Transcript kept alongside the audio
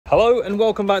Hello and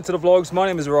welcome back to the vlogs. My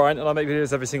name is Orion and I make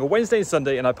videos every single Wednesday and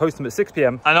Sunday and I post them at 6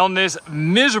 p.m. And on this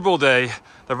miserable day,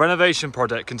 the renovation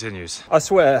project continues. I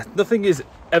swear, nothing is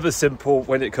ever simple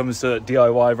when it comes to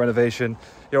DIY renovation.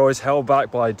 You're always held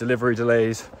back by delivery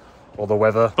delays or the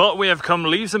weather. But we have come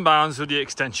leaps and bounds with the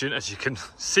extension. As you can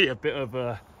see, a bit of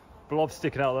a blob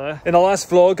sticking out there. In the last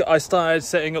vlog, I started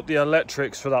setting up the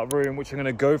electrics for that room, which I'm going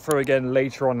to go through again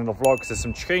later on in the vlog because there's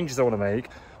some changes I want to make.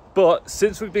 But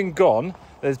since we've been gone,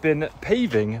 there's been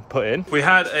paving put in. We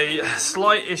had a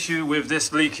slight issue with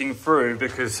this leaking through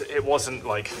because it wasn't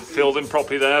like filled in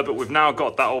properly there, but we've now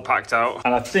got that all packed out.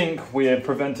 And I think we have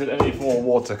prevented any more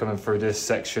water coming through this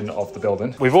section of the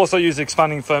building. We've also used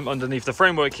expanding foam underneath the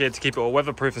framework here to keep it all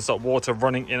weatherproof and stop water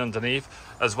running in underneath,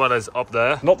 as well as up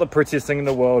there. Not the prettiest thing in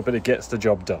the world, but it gets the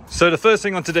job done. So the first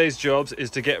thing on today's jobs is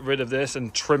to get rid of this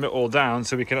and trim it all down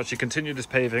so we can actually continue this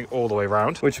paving all the way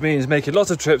around, which means making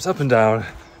lots of trips up and down,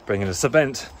 bringing the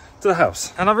cement to the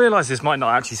house. And I realise this might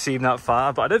not actually seem that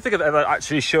far, but I don't think I've ever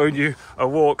actually shown you a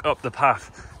walk up the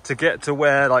path to get to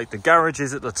where like the garage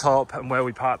is at the top and where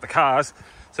we park the cars.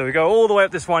 So we go all the way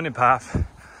up this winding path.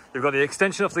 We've got the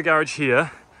extension off the garage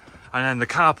here and then the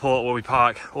carport where we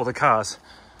park all the cars.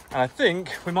 And I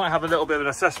think we might have a little bit of an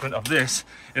assessment of this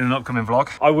in an upcoming vlog.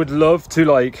 I would love to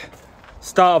like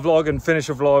start a vlog and finish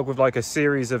a vlog with like a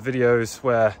series of videos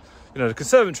where, you know, the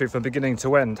conservatory from beginning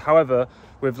to end. However,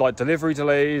 with like delivery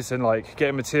delays and like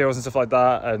getting materials and stuff like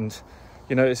that, and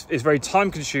you know, it's very time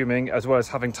consuming as well as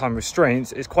having time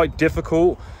restraints. It's quite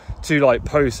difficult to like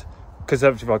post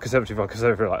conservatory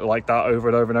vlog like that over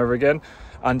and over and over again.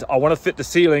 And I want to fit the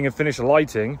ceiling and finish the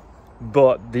lighting,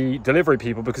 but the delivery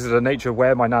people, because of the nature of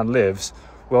where my nan lives,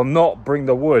 will not bring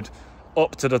the wood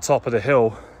up to the top of the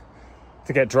hill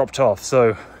to get dropped off.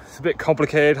 So it's a bit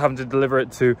complicated having to deliver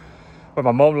it to where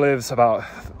my mom lives, about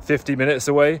 50 minutes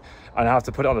away, and I have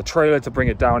to put it on a trailer to bring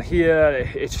it down here.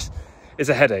 It's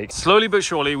a headache. Slowly but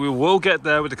surely, we will get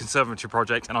there with the conservatory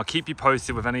project, and I'll keep you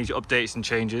posted with any updates and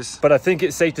changes. But I think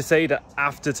it's safe to say that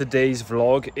after today's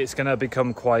vlog, it's gonna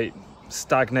become quite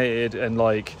stagnated, and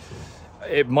like,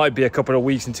 it might be a couple of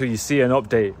weeks until you see an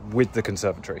update with the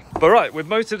conservatory. But right, with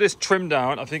most of this trimmed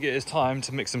down, I think it is time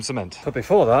to mix some cement. But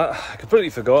before that, I completely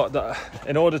forgot that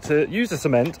in order to use the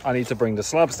cement, I need to bring the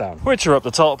slabs down, which are up the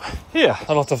top here.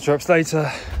 A lot of trips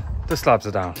later, the slabs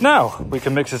are down. Now we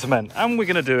can mix the cement, and we're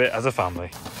gonna do it as a family.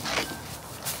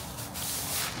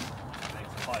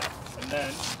 And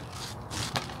then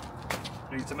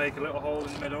we need to make a little hole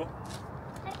in the middle.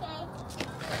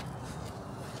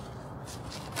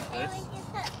 Okay. And we can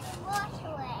put the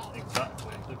water in.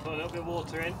 Exactly. So put a little bit of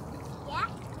water in. Yeah.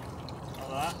 Like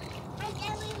that. And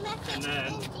then we mix And it then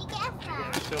in together. we're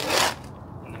going to fill it.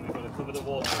 And then we've got to cover the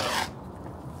water up.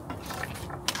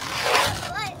 It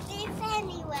won't leave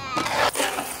anywhere.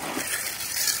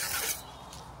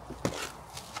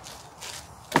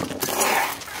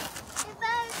 The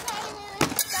volcano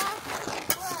is starting to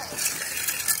grow.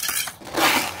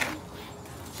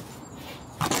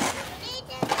 It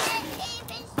doesn't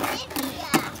even stiffer.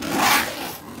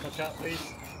 Watch out, please.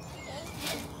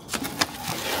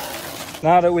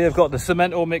 Now that we have got the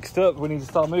cement all mixed up, we need to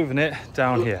start moving it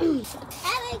down here. And we get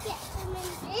some in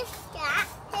this gap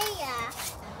here.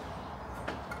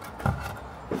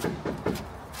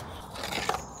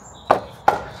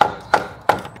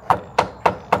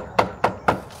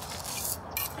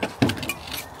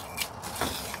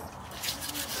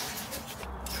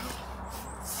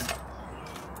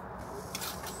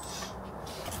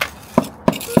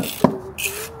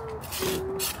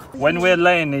 When we're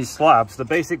laying these slabs, the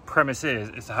basic premise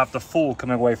is to have the fall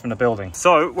coming away from the building.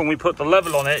 So when we put the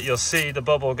level on it, you'll see the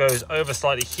bubble goes over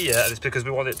slightly here, and it's because we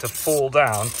want it to fall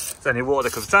down. So any water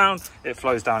that comes down, it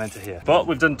flows down into here. But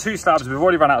we've done 2 slabs, we've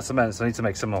already run out of cement, so I need to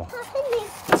make some more.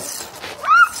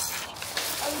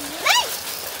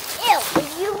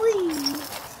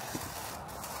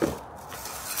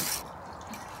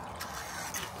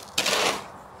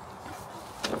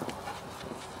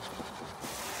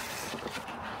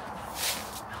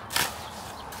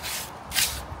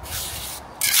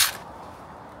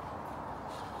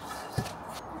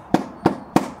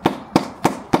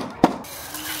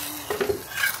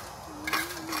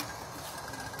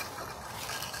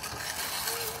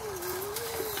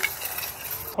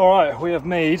 All right, we have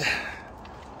made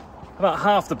about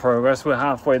half the progress. We're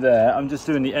halfway there. I'm just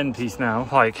doing the end piece now,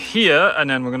 like here, and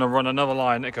then we're gonna run another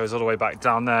line that goes all the way back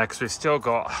down there because we've still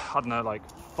got, I don't know, like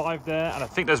 5 there, and I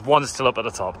think there's 1 still up at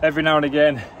the top. Every now and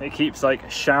again, it keeps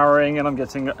like showering and I'm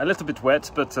getting a little bit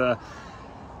wet, but I've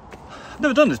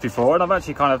never done this before and I'm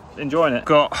actually kind of enjoying it.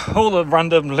 Got all the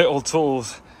random little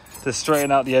tools to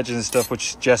straighten out the edges and stuff,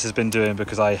 which Jess has been doing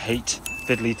because I hate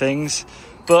fiddly things,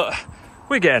 but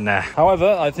we're getting there.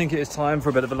 However, I think it is time for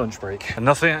a bit of a lunch break. And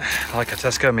nothing like a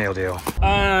Tesco meal deal.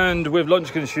 And with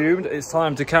lunch consumed, it's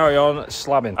time to carry on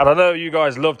slabbing. And I know you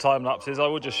guys love time lapses. I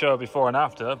would just show before and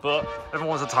after, but everyone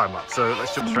wants a time lapse, so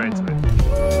let's jump straight into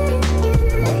it.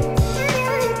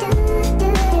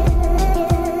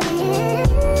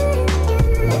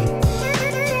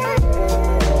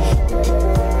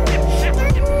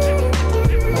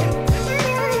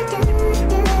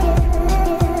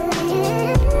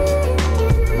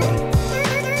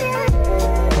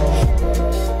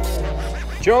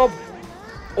 Job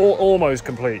almost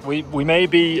complete. We may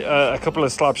be a couple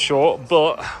of slabs short,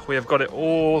 but we have got it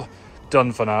all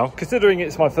done for now. Considering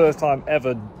it's my first time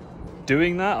ever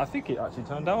doing that, I think it actually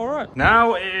turned out all right.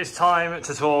 Now it is time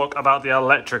to talk about the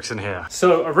electrics in here.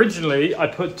 So originally I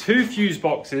put 2 fuse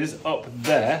boxes up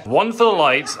there, one for the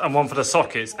lights and one for the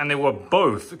sockets, and they were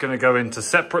both going to go into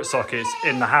separate sockets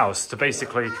in the house to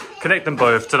basically connect them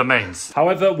both to the mains.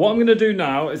 However, what I'm going to do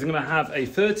now is I'm going to have a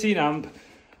 13 amp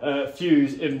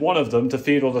fuse in one of them to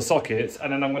feed all the sockets,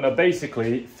 and then I'm going to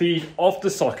basically feed off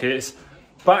the sockets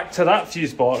back to that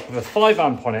fuse box with a 5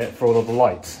 amp on it for all of the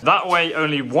lights. That way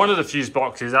only one of the fuse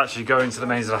boxes actually go into the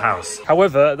mains of the house.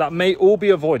 However, that may all be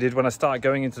avoided when I start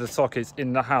going into the sockets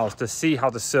in the house to see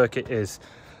how the circuit is.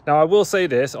 Now I will say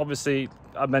this, obviously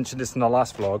I mentioned this in the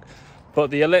last vlog, but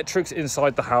the electrics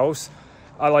inside the house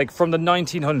are like from the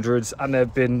 1900s, and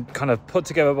they've been kind of put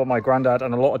together by my granddad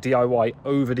and a lot of DIY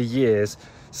over the years.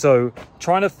 So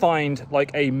trying to find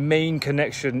like a main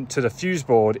connection to the fuse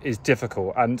board is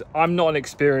difficult, and I'm not an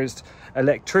experienced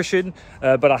electrician,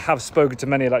 but I have spoken to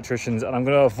many electricians, and I'm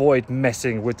going to avoid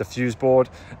messing with the fuse board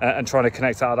and trying to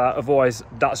connect out of that. Otherwise,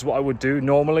 that's what I would do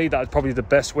normally. That's probably the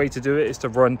best way to do it, is to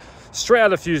run straight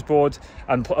out of the fuse board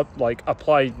and put up, like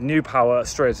apply new power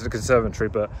straight to the conservatory.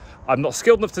 But I'm not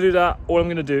skilled enough to do that. All I'm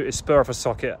going to do is spur off a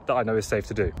socket that I know is safe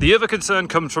to do. The other concern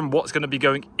comes from what's going to be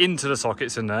going into the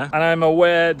sockets in there, and I'm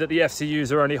aware that the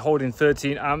FCUs are only holding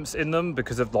 13 amps in them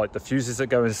because of like the fuses that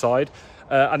go inside,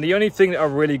 and the only thing that are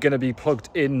really going to be plugged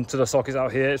into the sockets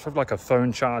out here is probably like a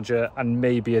phone charger and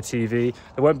maybe a TV.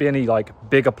 There won't be any like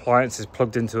big appliances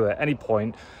plugged into it at any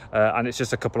point, and it's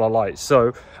just a couple of lights,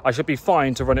 so I should be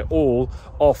fine to run it all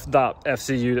off that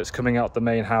FCU that's coming out the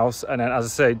main house. And then, as I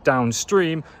say,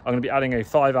 downstream I'm going to be adding a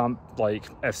 5 amp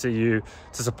like FCU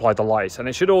to supply the lights, and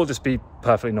it should all just be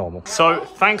perfectly normal. So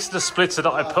thanks to the splitter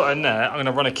that I put in there, I'm going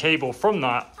to run a cable from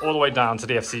that all the way down to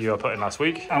the FCU I put in last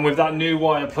week, and with that new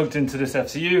wire plugged into this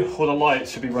FCU, all the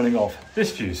lights should be running off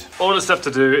this fuse. All that's left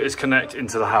to do is connect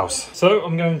into the house. So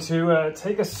I'm going to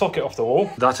take a socket off the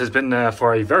wall that has been there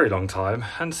for a very long time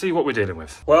and see what we're dealing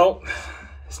with. Well,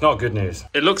 it's not good news.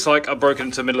 It looks like I've broken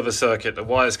into the middle of a circuit. The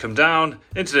wires come down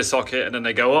into this socket and then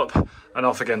they go up and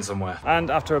off again somewhere. And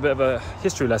after a bit of a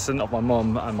history lesson of my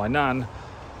mum and my nan,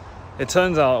 it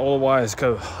turns out all the wires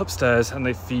go upstairs and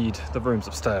they feed the rooms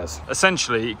upstairs.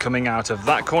 Essentially coming out of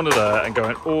that corner there and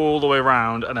going all the way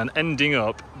around and then ending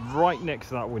up right next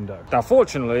to that window. Now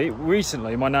fortunately,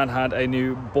 recently my nan had a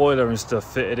new boiler and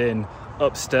stuff fitted in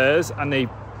upstairs, and they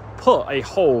put a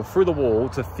hole through the wall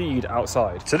to feed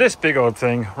outside to this big old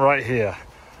thing right here,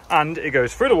 and it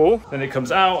goes through the wall, then it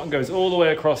comes out and goes all the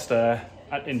way across there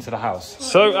and into the house.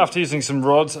 So after using some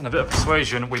rods and a bit of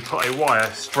persuasion, we put a wire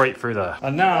straight through there.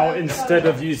 And now instead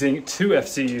of using 2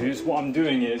 FCUs, what I'm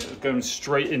doing is going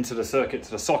straight into the circuit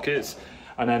to the sockets,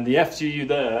 and then the FCU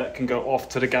there can go off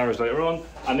to the garage later on,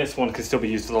 and this one can still be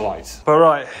used for the lights. But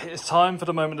right, it's time for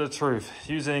the moment of truth.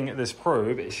 Using this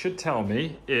probe, it should tell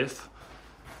me if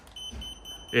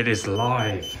it is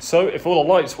live. So if all the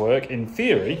lights work, in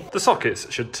theory, the sockets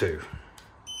should too.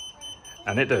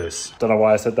 And it does. Don't know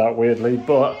why I said that weirdly,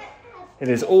 but it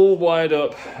is all wired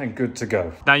up and good to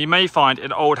go. Now you may find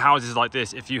in old houses like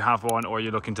this, if you have one or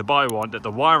you're looking to buy one, that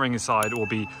the wiring inside will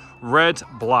be red,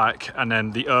 black, and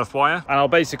then the earth wire. And I'll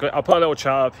put a little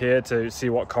chart up here to see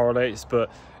what correlates, but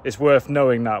it's worth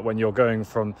knowing that when you're going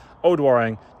from old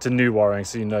wiring to new wiring,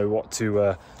 so you know what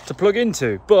to plug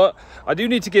into. But I do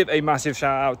need to give a massive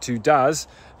shout out to Daz,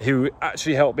 who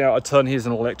actually helped me out a ton. He's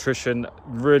an electrician,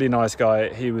 really nice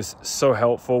guy. He was so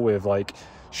helpful with like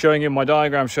showing him my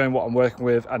diagram, showing what I'm working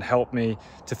with, and helped me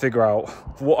to figure out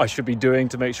what I should be doing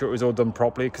to make sure it was all done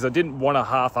properly, because I didn't want to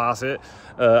half-ass it,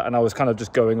 and I was kind of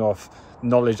just going off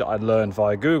knowledge that I'd learned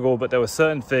via Google. But there were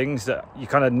certain things that you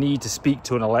kind of need to speak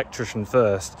to an electrician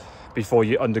first before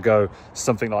you undergo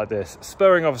something like this.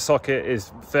 Spurring off a socket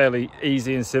is fairly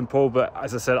easy and simple, but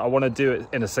as I said, I want to do it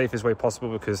in the safest way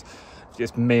possible, because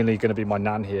it's mainly going to be my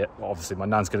nan here. Well, obviously my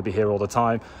nan's going to be here all the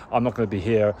time. I'm not going to be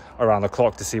here around the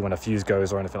clock to see when a fuse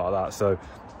goes or anything like that. So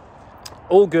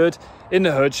all good in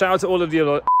the hood. Shout out to all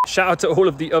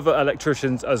of the other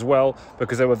electricians as well,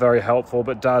 because they were very helpful.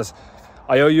 But Daz,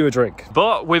 I owe you a drink.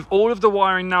 But with all of the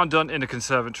wiring now done in the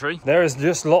conservatory, there is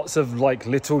just lots of like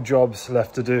little jobs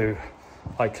left to do.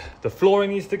 Like the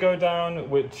flooring needs to go down,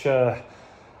 which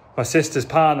my sister's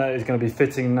partner is going to be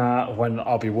fitting that when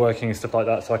I'll be working and stuff like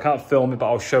that. So I can't film it, but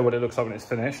I'll show what it looks like when it's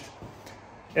finished.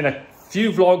 In a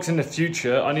few vlogs in the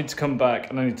future, I need to come back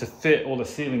and I need to fit all the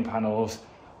ceiling panels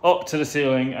up to the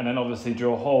ceiling, and then obviously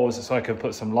drill holes so I can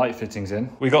put some light fittings in.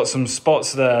 We got some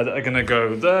spots there that are going to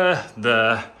go there,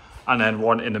 there, and then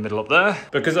one in the middle up there.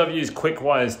 Because I've used quick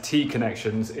wires T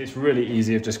connections, it's really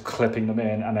easy of just clipping them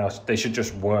in, and they should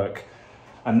just work.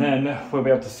 And then we'll be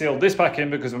able to seal this back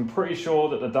in, because I'm pretty sure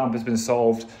that the damp has been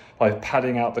solved by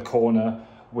padding out the corner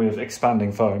with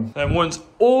expanding foam. And once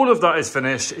all of that is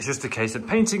finished, it's just a case of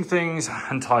painting things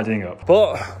and tidying up.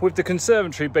 But with the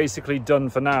conservatory basically done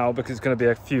for now, because it's going to be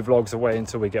a few vlogs away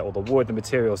until we get all the wood and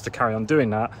materials to carry on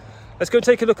doing that, let's go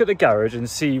take a look at the garage and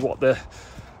see what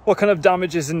kind of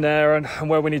damage is in there and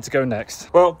where we need to go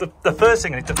next. Well, the first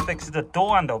thing I need to fix is the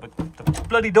door handle, but the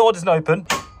bloody door doesn't open.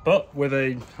 But with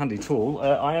a handy tool,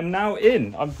 I am now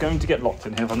in. I'm going to get locked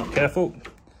in here if I'm not careful.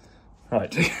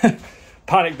 Right.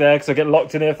 Panic there, because I get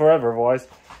locked in here forever otherwise.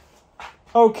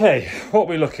 Okay, what are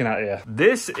we looking at here?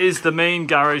 This is the main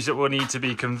garage that we'll need to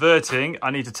be converting.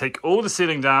 I need to take all the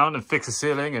ceiling down and fix the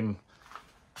ceiling, and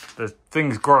there's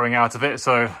things growing out of it,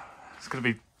 so it's going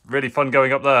to be really fun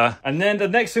going up there. And then the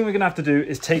next thing we're going to have to do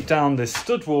is take down this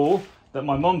stud wall that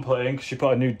my mum put in, because she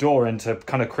put a new door in to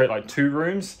kind of create like 2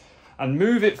 rooms, and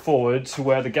move it forward to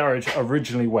where the garage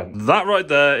originally went. That right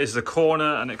there is the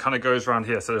corner, and it kind of goes around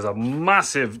here. So there's a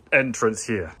massive entrance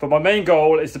here. But my main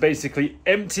goal is to basically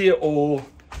empty it all,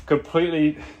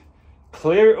 completely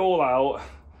clear it all out,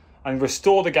 and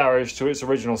restore the garage to its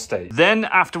original state. Then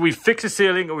after we fix the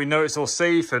ceiling and we know it's all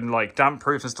safe and like damp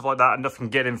proof and stuff like that, and nothing can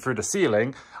get in through the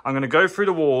ceiling, I'm going to go through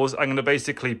the walls. I'm going to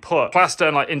basically put plaster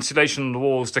and like insulation on the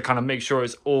walls to kind of make sure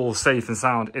it's all safe and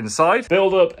sound inside.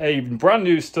 Build up a brand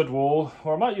new stud wall,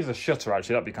 or I might use a shutter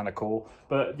actually, that'd be kind of cool.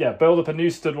 But yeah, build up a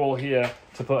new stud wall here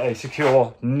to put a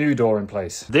secure new door in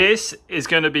place. This is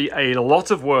going to be a lot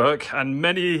of work, and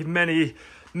many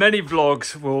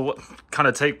vlogs will kind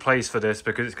of take place for this,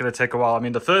 because it's going to take a while. I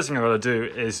mean, the first thing I'm going to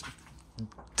do is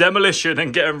demolition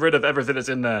and getting rid of everything that's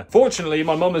in there. Fortunately,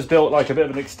 my mum has built like a bit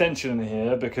of an extension in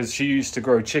here, because she used to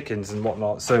grow chickens and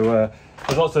whatnot. So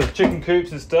there's lots of chicken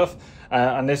coops and stuff.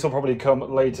 And this will probably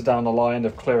come later down the line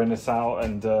of clearing this out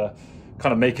and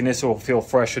kind of making this all feel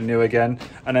fresh and new again.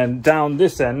 And then down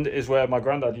this end is where my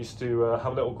granddad used to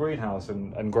have a little greenhouse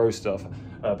and grow stuff.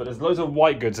 But there's loads of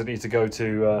white goods that need to go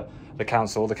to the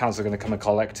council. The council are going to come and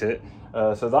collect it.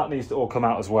 So that needs to all come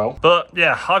out as well. But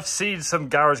yeah, I've seen some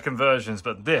garage conversions,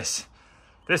 but this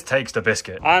takes the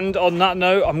biscuit. And on that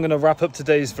note, I'm going to wrap up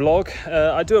today's vlog.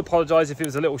 I do apologize if it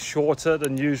was a little shorter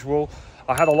than usual.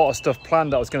 I had a lot of stuff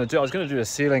planned that I was going to do. I was going to do the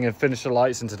ceiling and finish the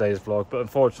lights in today's vlog, but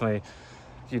unfortunately,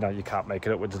 you know, you can't make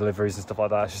it up with deliveries and stuff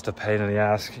like that. It's just a pain in the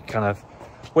ass, kind of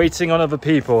waiting on other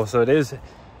people. So it is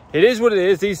what it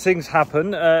is. These things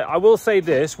happen. I will say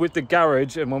this, with the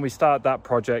garage, and when we start that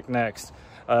project next,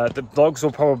 the vlogs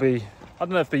will probably, I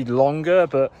don't know if it'll be longer,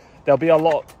 but they'll be a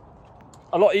lot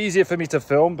easier for me to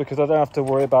film, because I don't have to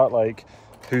worry about like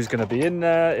who's going to be in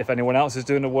there, if anyone else is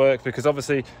doing the work, because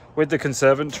obviously with the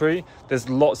conservatory there's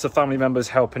lots of family members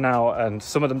helping out, and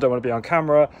some of them don't want to be on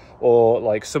camera, or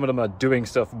like some of them are doing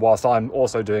stuff whilst I'm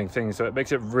also doing things, so it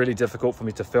makes it really difficult for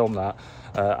me to film that.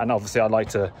 And obviously I'd like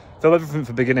to film everything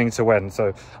from beginning to end,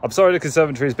 so I'm sorry the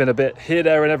conservatory has been a bit here,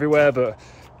 there and everywhere, but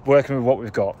working with what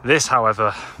we've got. This,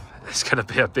 however, it's going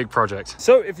to be a big project.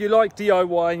 So if you like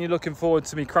DIY and you're looking forward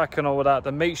to me cracking all of that,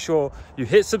 then make sure you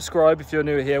hit subscribe if you're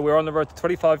new here. We're on the road to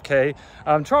 25k.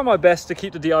 I'm trying my best to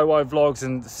keep the DIY vlogs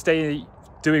and stay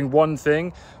doing one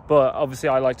thing, but obviously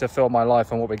I like to film my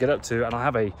life and what we get up to, and I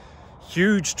have a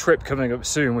huge trip coming up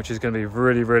soon, which is going to be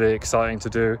really exciting to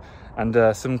do,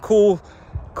 and some cool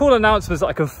announcements that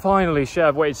I can finally share.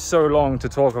 I've waited so long to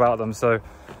talk about them, so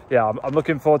yeah, I'm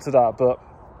looking forward to that. But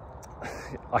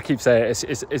I keep saying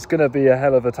it's going to be a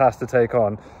hell of a task to take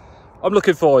on. I'm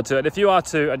looking forward to it. If you are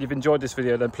too, and you've enjoyed this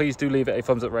video, then please do leave it a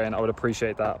thumbs up rating. I would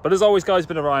appreciate that. But as always, guys, it's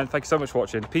been Orion. Thank you so much for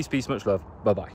watching. Peace, much love. Bye-bye.